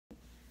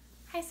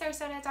Hi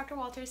Sarasota, Dr.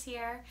 Walters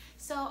here.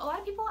 So a lot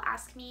of people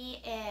ask me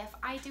if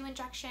I do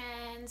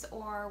injections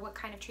or what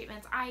kind of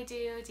treatments I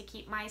do to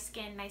keep my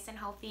skin nice and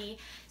healthy.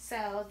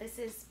 So this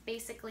is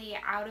basically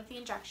out of the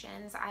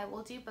injections. I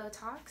will do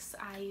Botox.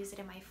 I use it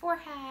in my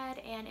forehead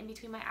and in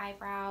between my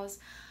eyebrows.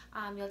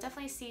 You'll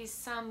definitely see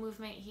some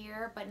movement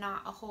here, but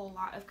not a whole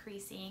lot of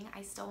creasing.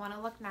 I still want to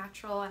look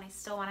natural and I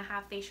still want to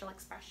have facial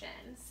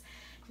expressions.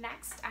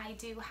 Next, I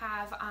do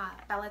have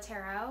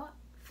Bellatero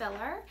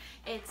filler.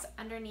 It's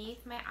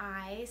underneath my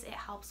eyes. It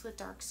helps with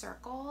dark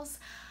circles.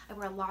 I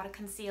wear a lot of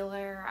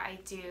concealer. I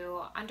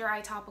do under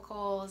eye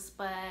topicals,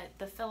 but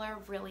the filler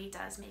really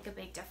does make a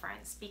big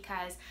difference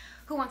because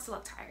who wants to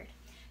look tired?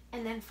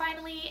 And then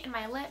finally, in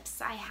my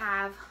lips, I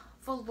have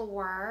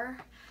Velour.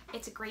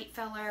 It's a great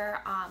filler.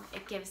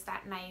 It gives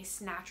that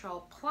nice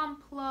natural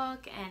plump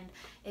look and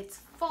it's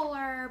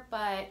fuller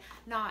but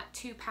not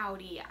too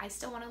pouty. I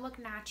still want to look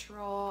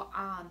natural.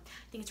 I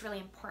think it's really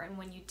important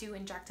when you do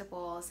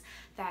injectables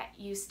that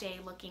you stay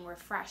looking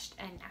refreshed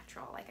and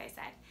natural, like I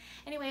said.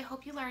 Anyway, I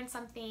hope you learned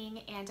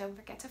something and don't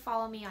forget to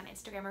follow me on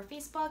Instagram or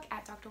Facebook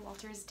at Dr.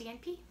 Walters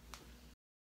DNP.